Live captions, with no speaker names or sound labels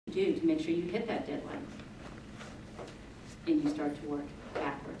do to make sure you hit that deadline? And you start to work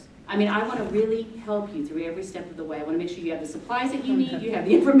backwards. I mean, I want to really help you through every step of the way. I want to make sure you have the supplies that you need, you have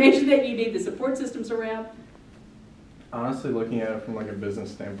the information that you need, the support systems around. Honestly, looking at it from like a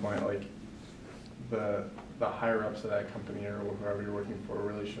business standpoint, like the higher ups of that company or whoever you're working for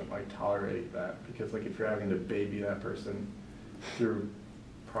really shouldn't like tolerate that, because like if you're having to baby that person through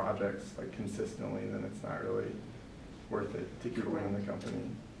projects like consistently, then it's not really worth it to keep them in the company.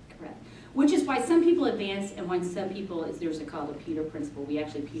 Correct. Which is why some people advance and why some people, there's a called a Peter principle. We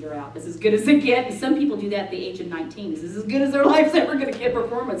actually peter out. This is as good as they get. And some people do that at the age of 19. This is as good as their life's ever going to get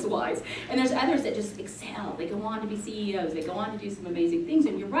performance-wise. And there's others that just excel. They go on to be CEOs. They go on to do some amazing things.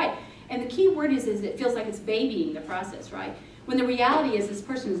 And you're right. And the key word is it feels like it's babying the process, right? When the reality is this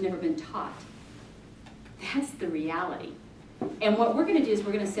person has never been taught. That's the reality. And what we're going to do is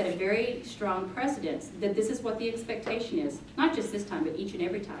we're going to set a very strong precedence that this is what the expectation is. Not just this time, but each and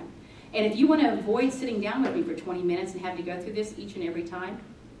every time. And if you want to avoid sitting down with me for 20 minutes and have to go through this each and every time,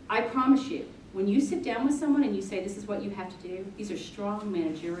 I promise you, when you sit down with someone and you say this is what you have to do, these are strong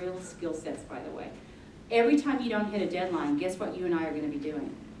managerial skill sets, by the way. Every time you don't hit a deadline, guess what you and I are going to be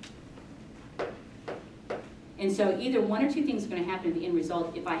doing? And so either one or two things are going to happen at the end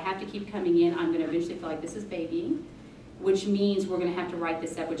result. If I have to keep coming in, I'm going to eventually feel like this is babying, which means we're going to have to write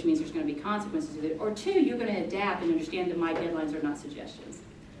this up, which means there's going to be consequences to it. Or two, you're going to adapt and understand that my deadlines are not suggestions.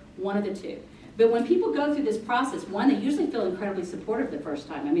 One of the two. But when people go through this process, one, they usually feel incredibly supportive the first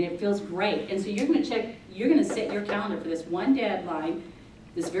time. I mean, it feels great. And so you're going to set your calendar for this one deadline,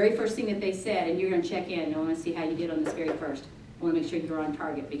 this very first thing that they said, and you're going to check in. And I want to see how you did on this very first. I want to make sure you're on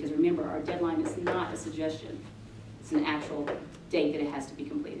target, because remember, our deadline is not a suggestion. It's an actual date that it has to be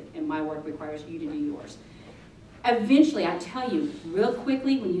completed. And my work requires you to do yours. Eventually, I tell you, real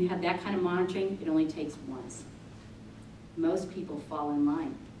quickly, when you have that kind of monitoring, it only takes once. Most people fall in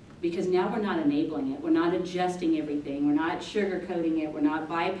line. Because now we're not enabling it, we're not adjusting everything, we're not sugarcoating it, we're not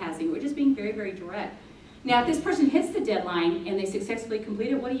bypassing it, we're just being very, very direct. Now, if this person hits the deadline and they successfully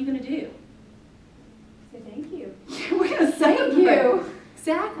complete it, what are you going to do? Say thank you. We're going to say thank you.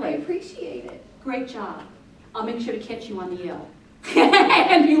 Exactly. I appreciate it. Great job. I'll make sure to catch you on the L.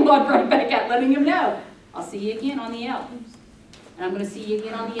 And you walk right back out, letting them know. I'll see you again on the L. And I'm going to see you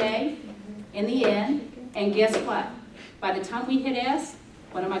again on the A, in the N, and guess what? By the time we hit S,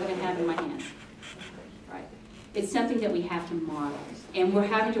 what am I going to have in my hands? Right. It's something that we have to model. And we're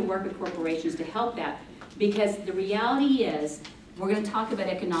having to work with corporations to help that, because the reality is, we're going to talk about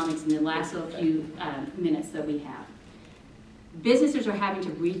economics in the last little few minutes that we have. Businesses are having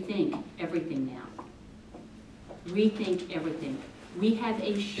to rethink everything now. Rethink everything. We have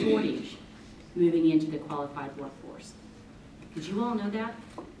a shortage moving into the qualified workforce. Did you all know that?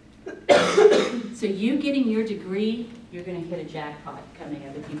 So you getting your degree, you're going to hit a jackpot coming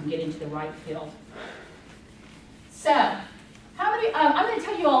up if you can get into the right field. So, how many? I'm going to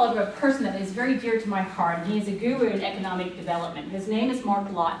tell you all of a person that is very dear to my heart, and he is a guru in economic development. His name is Mark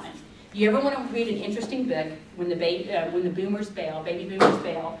Lotman. You ever want to read an interesting book, When the Boomers Bail, Baby Boomers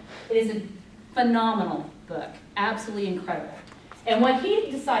Bail? It is a phenomenal book, absolutely incredible. And what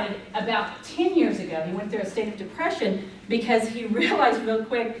he decided about 10 years ago, he went through a state of depression because he realized real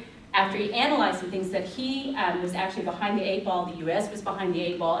quick, after he analyzed some things, that he was actually behind the 8 ball, the U.S. was behind the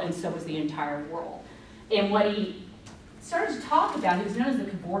 8 ball, and so was the entire world. And what he started to talk about, he was known as the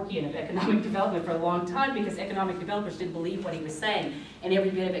Kevorkian of economic development for a long time, because economic developers didn't believe what he was saying, and every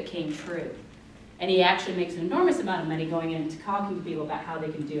bit of it came true. And he actually makes an enormous amount of money going in and talking to people about how they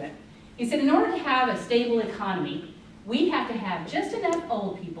can do it. He said, in order to have a stable economy, we have to have just enough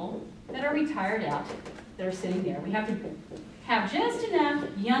old people that are retired out, that are sitting there. We have to have just enough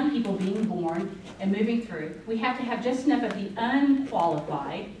young people being born and moving through. We have to have just enough of the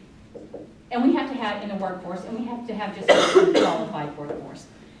unqualified, and we have to have in the workforce, and we have to have just a qualified workforce.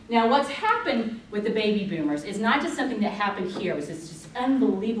 Now, what's happened with the baby boomers is not just something that happened here. It's just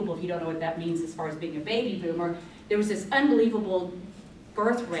unbelievable if you don't know what that means as far as being a baby boomer. There was this unbelievable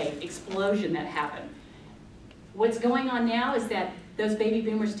birth rate explosion that happened. What's going on now is that those baby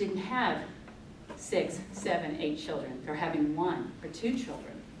boomers didn't have 6, 7, 8 children. They're having 1 or 2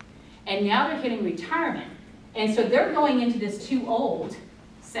 children. And now they're hitting retirement. And so they're going into this too old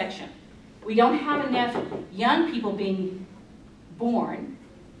section. We don't have enough young people being born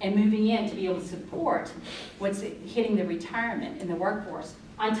and moving in to be able to support what's hitting the retirement in the workforce.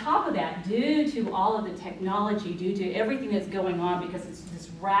 On top of that, due to all of the technology, due to everything that's going on, because it's this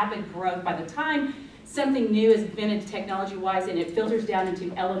rapid growth, by the time something new is invented technology-wise and it filters down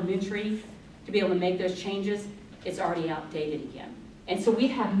into elementary to be able to make those changes, it's already outdated again. And so we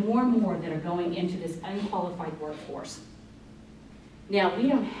have more and more that are going into this unqualified workforce. Now, we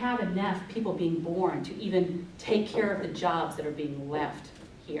don't have enough people being born to even take care of the jobs that are being left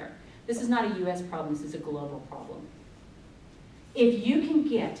here. This is not a US problem, this is a global problem. If you can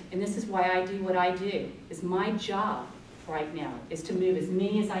get, and this is why I do what I do, is my job right now is to move as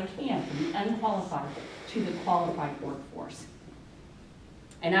many as I can from the unqualified to the qualified workforce.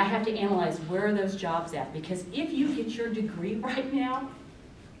 And I have to analyze where are those jobs at, because if you get your degree right now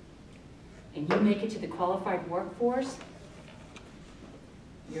and you make it to the qualified workforce,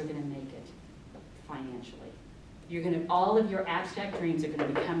 you're going to make it financially. You're going to, all of your abstract dreams are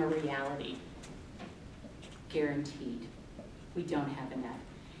going to become a reality, guaranteed. We don't have enough.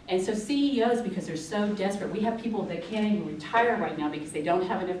 And so CEOs, because they're so desperate, we have people that can't even retire right now because they don't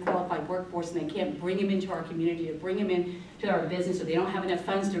have enough qualified workforce and they can't bring them into our community to bring them into our business, or they don't have enough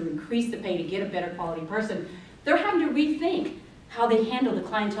funds to increase the pay to get a better quality person. They're having to rethink how they handle the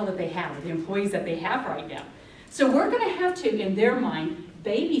clientele that they have, or the employees that they have right now. So we're going to have to, in their mind,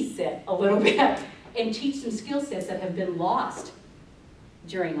 babysit a little bit and teach some skill sets that have been lost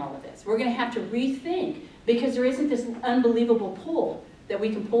during all of this. We're going to have to rethink, because there isn't this unbelievable pool that we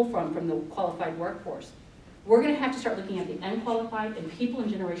can pull from the qualified workforce. We're going to have to start looking at the unqualified and people in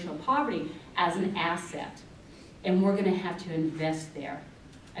generational poverty as an asset. And we're going to have to invest there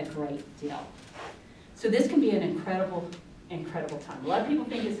a great deal. So this can be an incredible, incredible time. A lot of people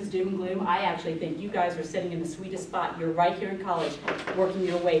think this is doom and gloom. I actually think you guys are sitting in the sweetest spot. You're right here in college, working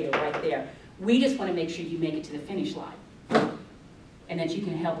your way to right there. We just want to make sure you make it to the finish line and that you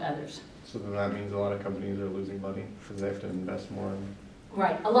can help others. So then that means a lot of companies are losing money because they have to invest more in.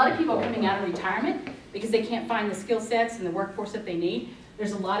 Right. A lot of people are coming out of retirement because they can't find the skill sets and the workforce that they need.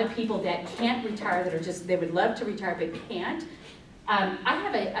 There's a lot of people that can't retire, that are just, they would love to retire but can't. I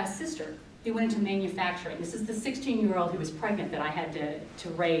have a sister who went into manufacturing. This is the 16-year-old who was pregnant that I had to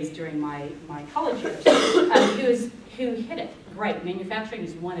raise during my college years, who hit it. Great. Manufacturing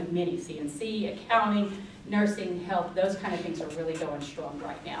is one of many. CNC, accounting, nursing, health, those kind of things are really going strong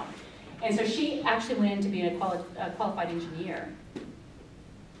right now. And so she actually went into being a qualified engineer.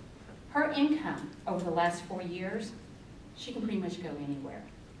 Her income over the last 4 years, she can pretty much go anywhere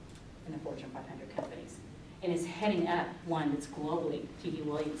in the Fortune 500 companies. And is heading up one that's globally, T.D.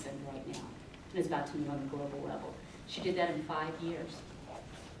 Williamson right now, and is about to move on the global level. She did that in 5 years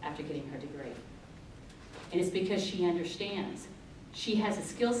after getting her degree. And it's because she understands. She has a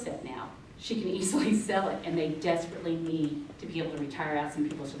skill set now. She can easily sell it, and they desperately need to be able to retire out some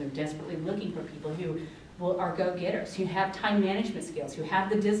people, so they're desperately looking for people who are go-getters, who have time management skills, who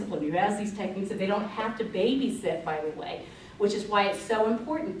have the discipline, who has these techniques that they don't have to babysit, by the way, which is why it's so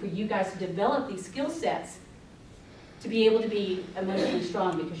important for you guys to develop these skill sets to be able to be emotionally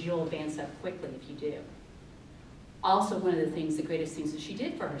strong, because you'll advance up quickly if you do. Also, one of the things, the greatest things that she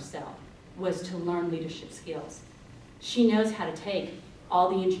did for herself was to learn leadership skills. She knows how to take all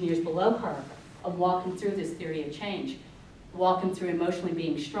the engineers below her and walk them through this theory of change, walk them through emotionally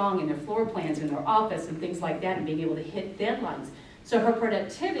being strong in their floor plans, in their office, and things like that, and being able to hit deadlines. So her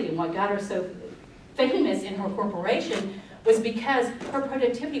productivity, and what got her so famous in her corporation, was because her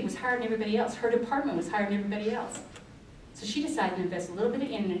productivity was higher than everybody else. Her department was higher than everybody else. So she decided to invest a little bit of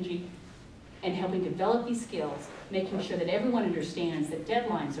energy in helping develop these skills, making sure that everyone understands that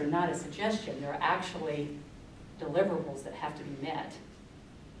deadlines are not a suggestion, they're actually deliverables that have to be met.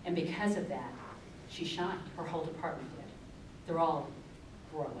 And because of that, she shined. Her whole department did. They're all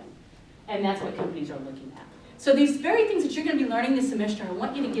growing. And that's what companies are looking at. So these very things that you're going to be learning this semester, I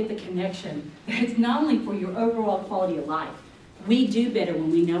want you to get the connection that it's not only for your overall quality of life. We do better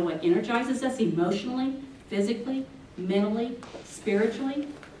when we know what energizes us emotionally, physically, mentally, spiritually.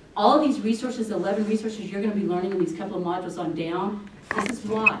 All of these resources, 11 resources you're going to be learning in these couple of modules on down, this is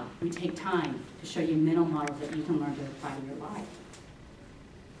why we take time to show you mental models that you can learn to apply to your life.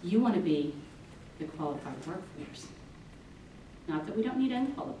 You want to be the qualified workforce. Not that we don't need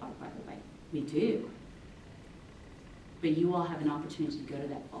unqualified, by the way. We do. But you all have an opportunity to go to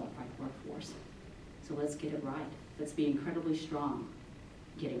that qualified workforce. So let's get it right. Let's be incredibly strong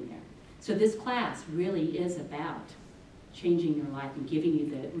getting there. So this class really is about changing your life and giving you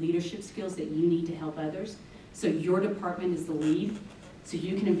the leadership skills that you need to help others. So your department is the lead, so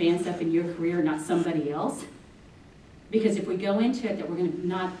you can advance up in your career, not somebody else. Because if we go into it that we're going to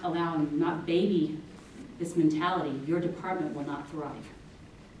not baby this mentality, your department will not thrive.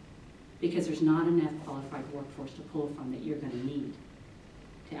 Because there's not enough qualified workforce to pull from that you're going to need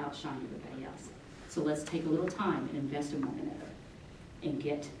to outshine everybody else. So let's take a little time and invest in one another and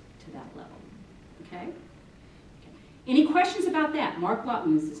get to that level. Okay? Any questions about that? Mark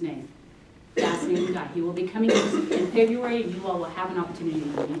Lawton is his name. Fascinating guy. He will be coming in February, and you all will have an opportunity to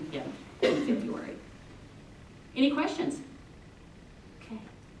meet him in February. Any questions?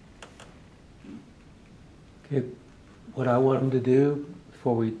 What I want them to do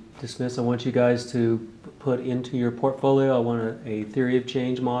before we dismiss, I want you guys to put into your portfolio, I want a theory of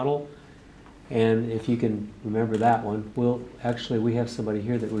change model. And if you can remember that one, we have somebody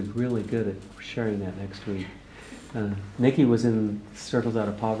here that was really good at sharing that next week. Nikki was in Circles Out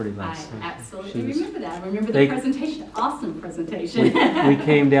of Poverty I last night. absolutely remember that. I remember the presentation. Awesome presentation. We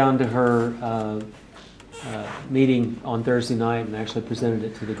came down to her meeting on Thursday night and actually presented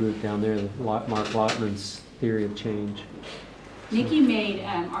it to the group down there, Mark Lottman's Theory of Change. Nikki made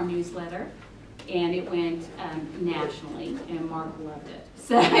our newsletter, and it went nationally, and Mark loved it.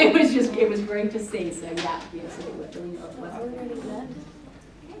 So it was great to see. So yeah, yes, it was.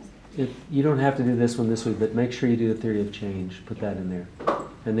 You don't have to do this one this week, but make sure you do the theory of change. Put that in there,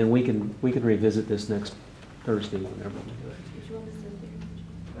 and then we can revisit this next Thursday whenever we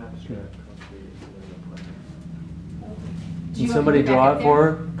do it. Can somebody draw it for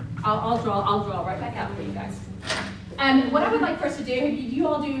her? I'll draw right back out for you guys. What I would like for us to do, you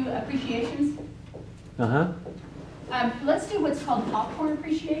all do appreciations? Let's do what's called popcorn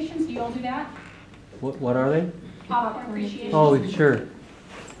appreciations. Do you all do that? What are they? Popcorn appreciations. Oh, sure.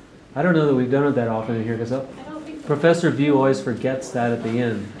 I don't know that we've done it that often in here because Professor View always forgets that at the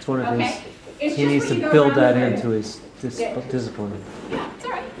end. It's one of his. He needs to build that into his discipline. Yeah, it's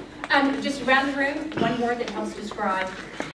all right. Just around the room, one word that helps describe